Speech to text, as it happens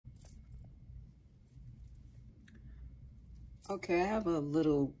Okay, I have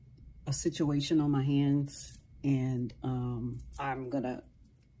a situation on my hands, and I'm gonna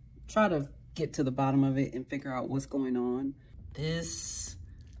try to get to the bottom of it and figure out what's going on.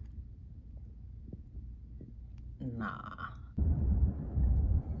 Nah.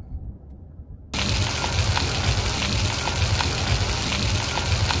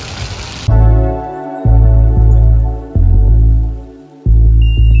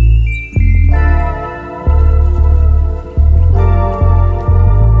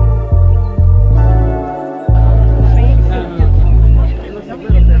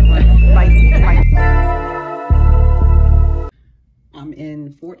 I'm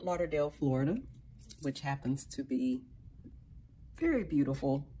in Fort Lauderdale, Florida, which happens to be very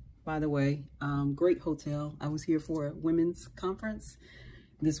beautiful, by the way. Great hotel. I was here for a women's conference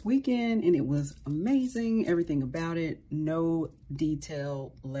this weekend, and it was amazing. Everything about it. No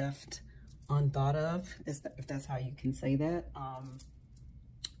detail left unthought of, if that's how you can say that.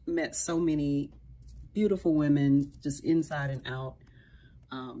 Met so many beautiful women, just inside and out.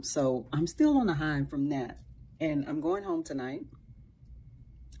 So I'm still on the high from that. And I'm going home tonight,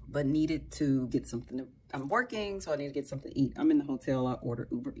 but needed to get something to, I'm working, so I need to get something to eat. I'm in the hotel, I order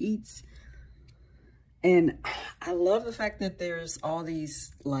Uber Eats. And I love the fact that there's all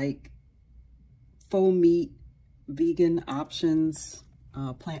these like faux meat, vegan options,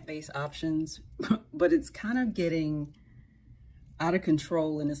 plant-based options, but it's kind of getting out of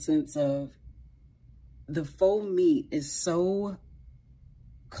control in the sense of the faux meat is so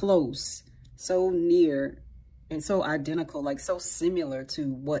close, so near, and so identical, like so similar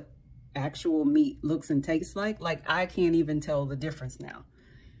to what actual meat looks and tastes like I can't even tell the difference now.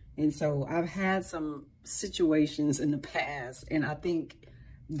 And so I've had some situations in the past, and I think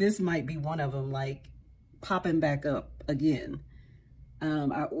this might be one of them, like popping back up again.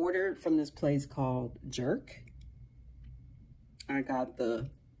 I ordered from this place called Jerk. I got the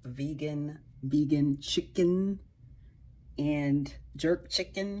vegan chicken and jerk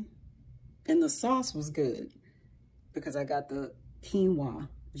chicken, and the sauce was good because I got the quinoa,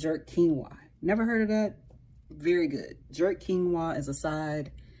 jerk quinoa. Never heard of that? Very good. Jerk quinoa as a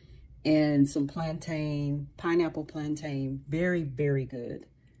side, and some plantain, pineapple plantain. Very, very good.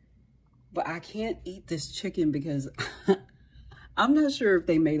 But I can't eat this chicken because I'm not sure if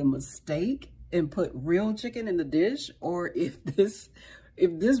they made a mistake and put real chicken in the dish, or if this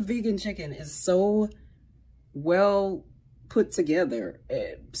vegan chicken is so well put together,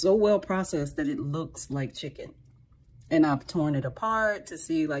 so well processed that it looks like chicken. And I've torn it apart to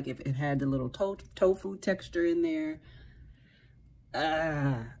see like if it had the little tofu texture in there.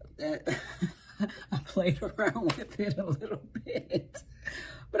 I played around with it a little bit,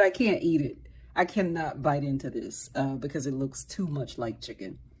 but I can't eat it. I cannot bite into this because it looks too much like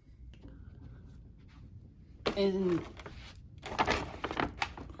chicken. And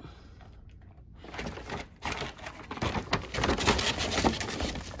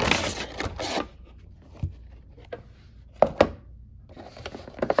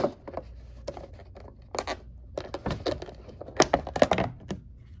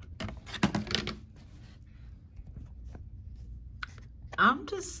I'm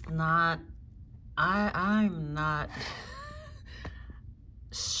just not, I'm not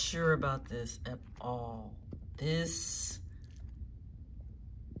sure about this at all.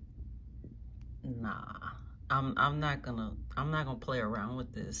 Nah, I'm not gonna play around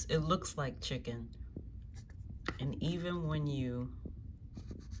with this. It looks like chicken. And even when you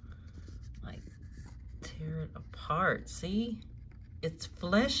like tear it apart, see, it's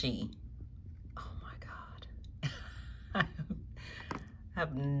fleshy. Oh my God. I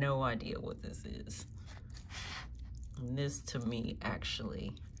have no idea what this is. And this to me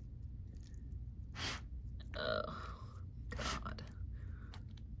actually, oh God,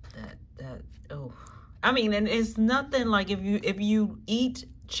 oh. I mean, and it's nothing like if you eat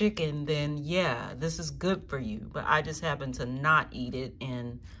chicken, then yeah, this is good for you. But I just happen to not eat it,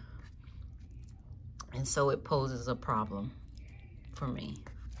 and so it poses a problem for me.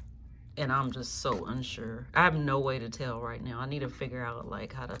 And I'm just so unsure. I have no way to tell right now. I need to figure out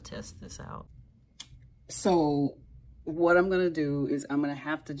like how to test this out. So what I'm gonna do is I'm gonna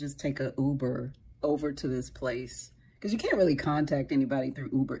have to just take an Uber over to this place, because you can't really contact anybody through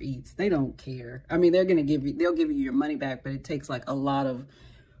Uber Eats. They don't care. I mean, they'll give you your money back, but it takes like a lot of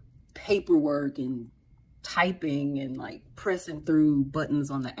paperwork and typing and like pressing through buttons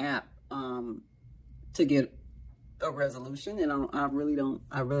on the app to get a resolution. And I really don't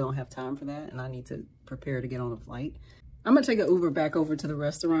have time for that, and I need to prepare to get on a flight. I'm gonna take an Uber back over to the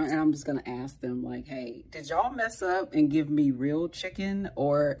restaurant, and I'm just gonna ask them like, hey, did y'all mess up and give me real chicken,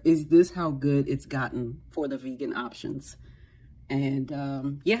 or is this how good it's gotten for the vegan options?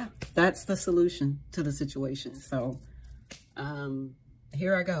 And yeah, that's the solution to the situation. So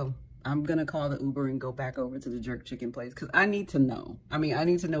here I go. I'm gonna call the Uber and go back over to the jerk chicken place because I need to know. I mean, I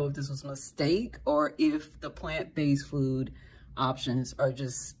need to know if this was a mistake or if the plant-based food options are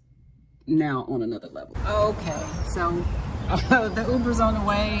just now on another level. Okay, so the Uber's on the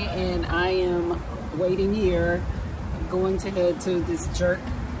way and I am waiting here. I'm going to head to this jerk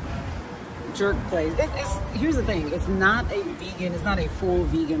place. Here's the thing, it's not a vegan, it's not a full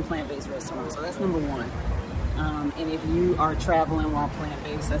vegan plant-based restaurant, so that's number one. And if you are traveling while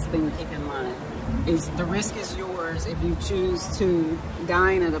plant-based, that's the thing to keep in mind. Is the risk is yours if you choose to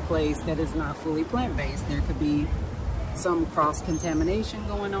dine at a place that is not fully plant-based. There could be some cross-contamination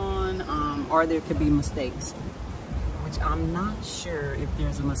going on, or there could be mistakes, which I'm not sure if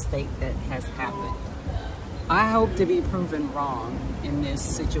there's a mistake that has happened. I hope to be proven wrong in this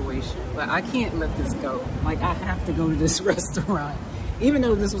situation, but I can't let this go. Like, I have to go to this restaurant. Even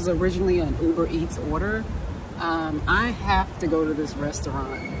though this was originally an Uber Eats order, I have to go to this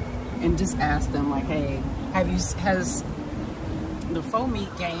restaurant and just ask them, like, hey, has the faux meat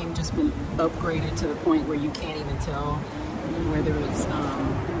game just been upgraded to the point where you can't even tell whether it's,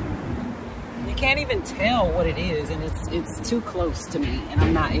 you can't even tell what it is, and it's too close to me, and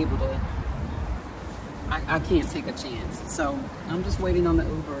I'm not able to, I can't take a chance. So I'm just waiting on the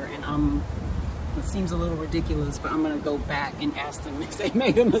Uber, and it seems a little ridiculous, but I'm gonna go back and ask them if they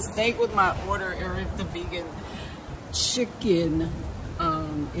made a mistake with my order or if the vegan chicken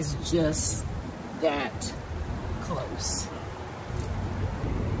is just that close.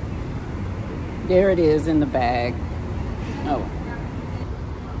 There it is in the bag. Oh.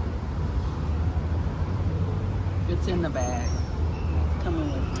 It's in the bag.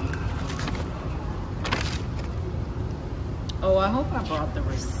 Coming with me. Oh, I hope I brought the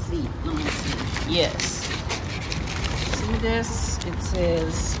receipt. Let me see. Yes. See this? It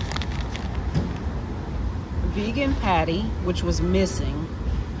says vegan patty, which was missing.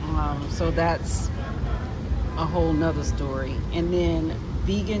 So that's a whole nother story. And then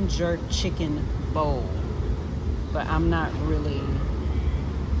vegan jerk chicken bowl. But I'm not really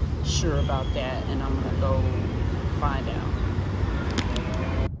sure about that, and I'm gonna go find out.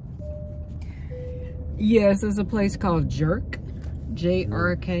 Yes, there's a place called Jerk.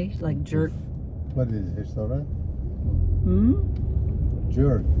 J-R-K, like jerk. What is it, restaurant?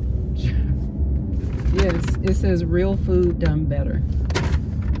 Jerk. Yes, it says real food done better.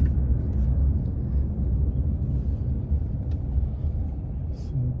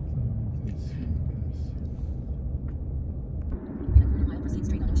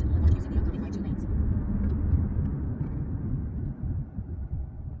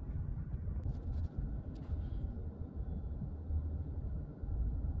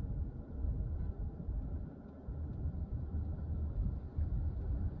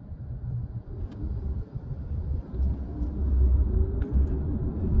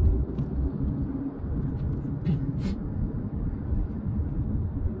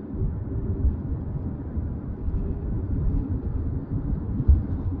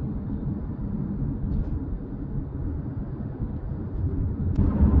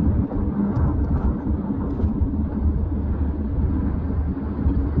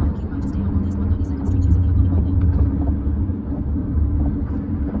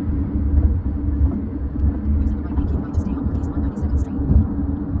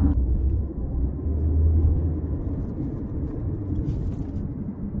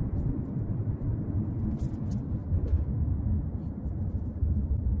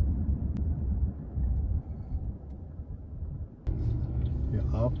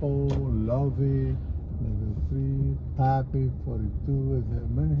 Apple, Lovey, level 3, Pappy, 42, is there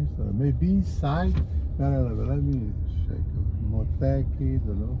many history? Maybe side? No, but let me check. Moteki,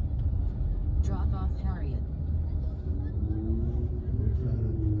 don't know. Drop off Harriet.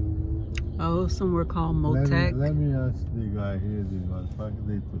 Oh, somewhere called Motek. Let me ask the guy here, the motherfucker,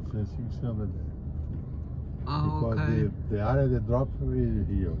 they processing some of that. Oh, because okay. the area they drop is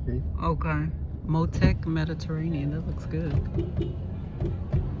here, okay? Okay. Motek Mediterranean, that looks good.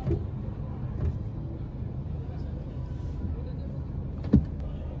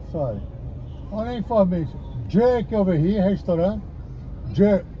 Sorry. On information, Jerk over here, restaurant.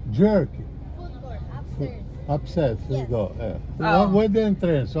 Jerk. Food court, upstairs. Upstairs, let's Yes. go. Yeah. Oh. Where the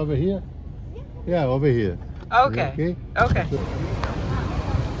entrance? Over here? Yeah, over here. Okay. Okay? Okay.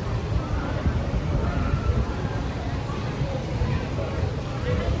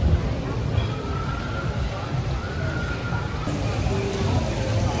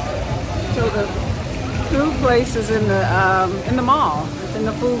 So the food place is in the mall. It's in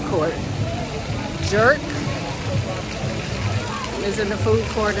the food court. Jerk. is in the food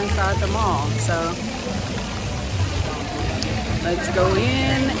court inside the mall. So let's go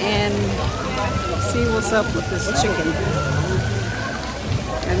in and see what's up with this chicken.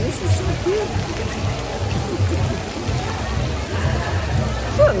 And this is so cute.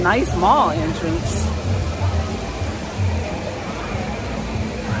 It's a nice mall entrance.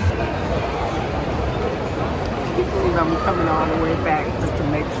 I can't believe I'm coming all the way back just to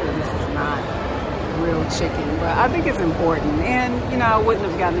make sure this is not real chicken. But I think it's important. And, you know, I wouldn't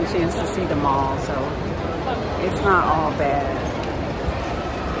have gotten a chance to see the mall, so it's not all bad.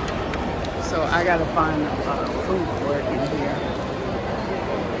 So I gotta find a food court in here.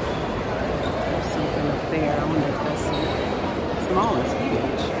 There's something up there. I wonder if that's it. This mall is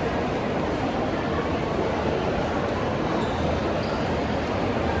huge.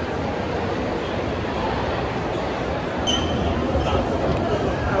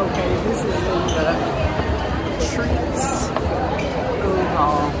 Okay, this is in the Treats Food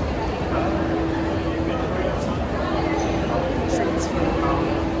Hall. Treats Food Hall.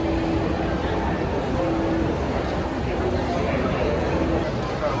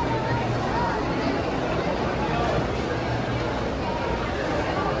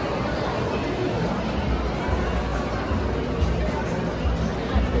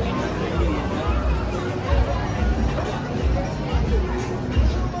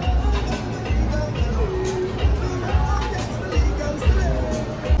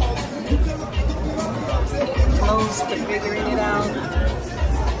 Close to figuring it out.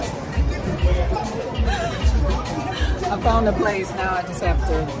 I found a place now. I just have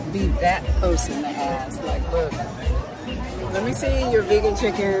to be that person that asks, like, look, let me see your vegan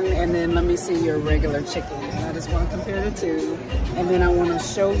chicken and then let me see your regular chicken. And I just want to compare the two. And then I want to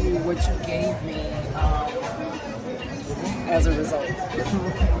show you what you gave me as a result.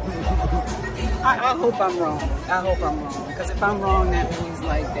 I hope I'm wrong. I hope I'm wrong. Because if I'm wrong, that means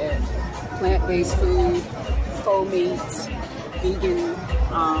like that plant-based food, faux meats, vegan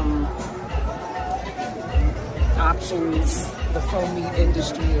options, the faux meat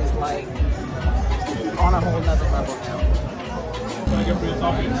industry is like on a whole nother level now. What can I get for your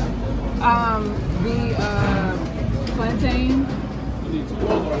toppings? The plantain. You need 2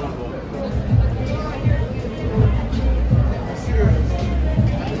 bowls or 1 bowl?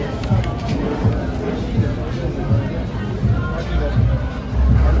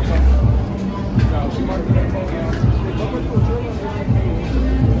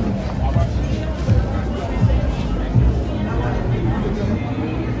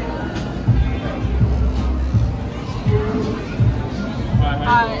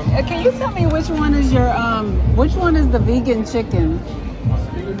 Can you tell me which one is your which one is the vegan chicken?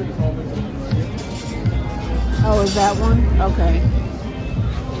 Oh, is that one? Okay.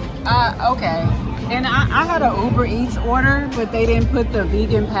 Okay. And I had an Uber Eats order, but they didn't put the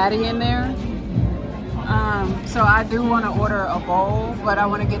vegan patty in there. So I do want to order a bowl, but I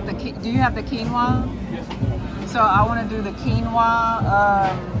want to get the, do you have the quinoa? So I want to do the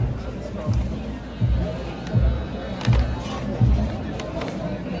quinoa.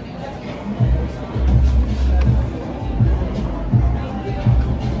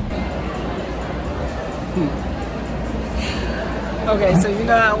 Okay, so you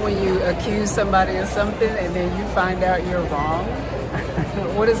know how when you accuse somebody of something and then you find out you're wrong?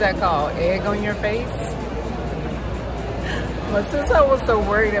 What is that called? Egg on your face? But since I was so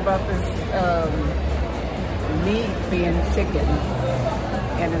worried about this meat being chicken,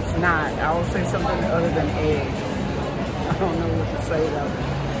 and it's not, I will say something other than egg. I don't know what to say about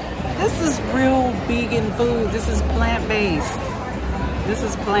it. This is real vegan food. This is plant-based. This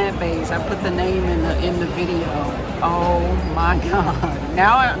is plant-based. I put the name in the video. Oh my God.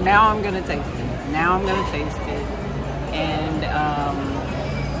 Now I'm gonna taste it. Now I'm gonna taste it. And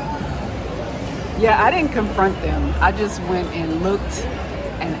yeah, I didn't confront them. I just went and looked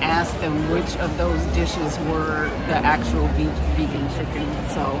and asked them which of those dishes were the actual vegan chicken.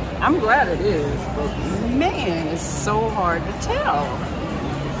 So I'm glad it is, but man, it's so hard to tell.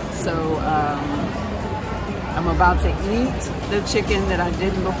 So I'm about to eat the chicken that I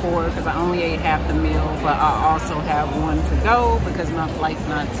didn't before because I only ate half the meal, but I also have one to go because my flight's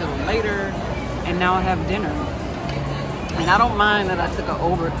not till later, and now I have dinner. And I don't mind that I took an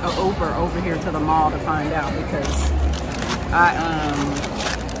Uber over here to the mall to find out, because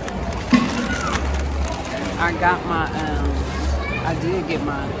I got my I did get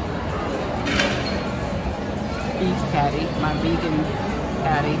my beef patty, my vegan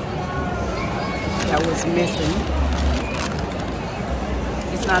patty that was missing.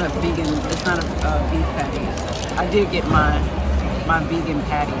 It's not a vegan, it's not a beef patty. I did get my vegan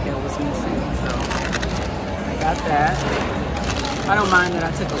patty that was missing, so I got that. I don't mind that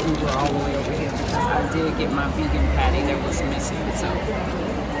I took an Uber all the way over here because I did get my vegan patty that was missing, so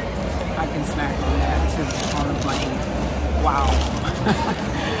I can snack on that too on the plane. Wow.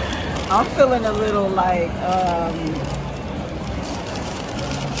 I'm feeling a little like,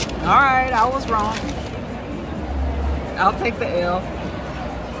 all right, I was wrong. I'll take the L.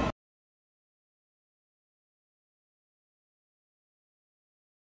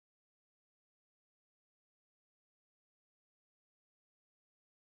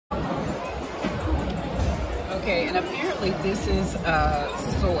 Okay, and apparently this is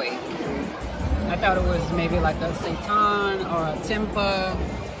soy. I thought it was maybe like a seitan or a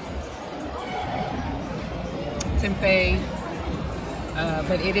tempeh,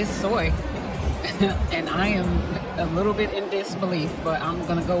 but it is soy. And I am a little bit in disbelief, but I'm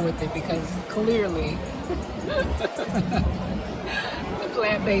gonna go with it because clearly the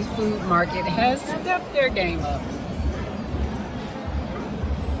plant-based food market has stepped their game up.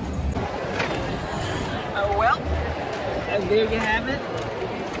 Oh well, and there you have it.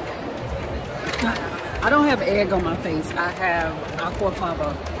 I don't have egg on my face. I have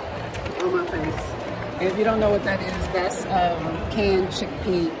aquafaba on my face. And if you don't know what that is, that's canned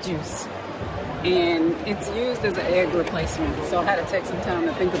chickpea juice. And it's used as an egg replacement. So I had to take some time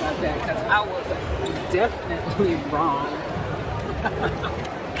to think about that because I was definitely wrong.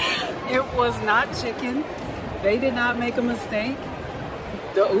 It was not chicken. They did not make a mistake.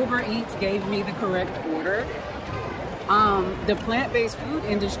 The Uber Eats gave me the correct order. The plant-based food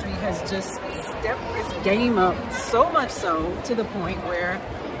industry has just stepped its game up so much so to the point where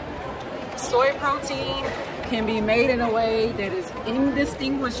soy protein can be made in a way that is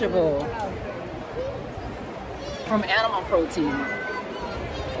indistinguishable from animal protein.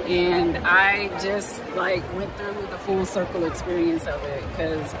 And I just like went through the full circle experience of it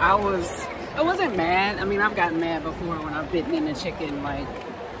because I wasn't mad. I mean, I've gotten mad before when I've bitten into chicken, like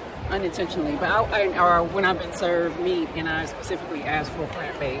unintentionally, but or when I've been served meat and I specifically asked for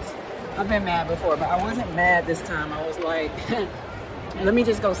plant-based. I've been mad before, but I wasn't mad this time. I was like, let me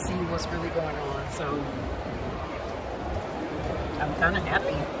just go see what's really going on. So I'm kind of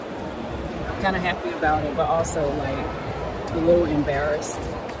happy. I'm kind of happy about it, but also like a little embarrassed.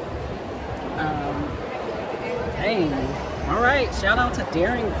 Dang. All right, shout out to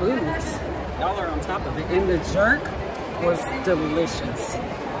Daring Foods. Y'all are on top of it. And the jerk was delicious.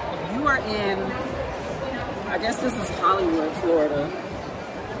 If you are in, I guess this is Hollywood, Florida,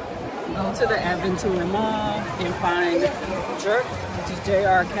 go to the Aventura Mall and find jerk, which is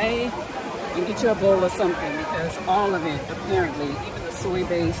JRK, and get you a bowl of something because all of it, apparently, even the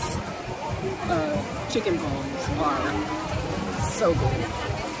soy-based chicken bowls are so good.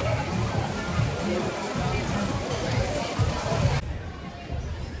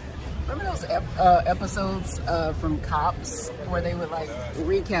 Remember those episodes from Cops where they would like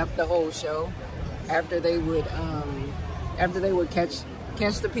recap the whole show after they would catch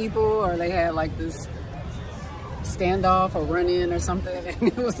the people, or they had like this standoff or run-in or something, and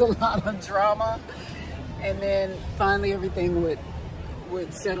it was a lot of drama, and then finally everything would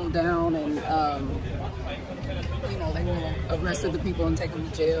settle down, and you know, they would arrested the people and take them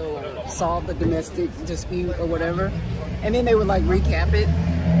to jail or solve the domestic dispute or whatever, and then they would like recap it.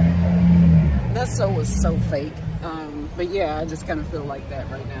 That show was so fake. But yeah, I just kind of feel like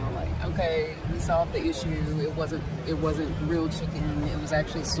that right now. Like, okay, we solved the issue. It wasn't real chicken. It was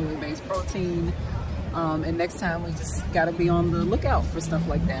actually soy-based protein. And next time we just got to be on the lookout for stuff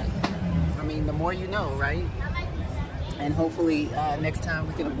like that. I mean, the more you know, right? And hopefully next time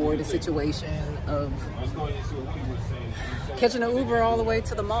we can avoid a situation of catching an Uber all the way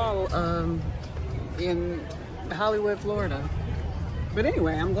to the mall in Hollywood, Florida. But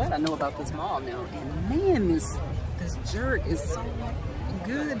anyway, I'm glad I know about this mall now. And man, this jerk is so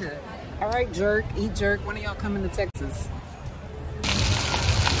good. All right, jerk, eat jerk. When are y'all coming to Texas?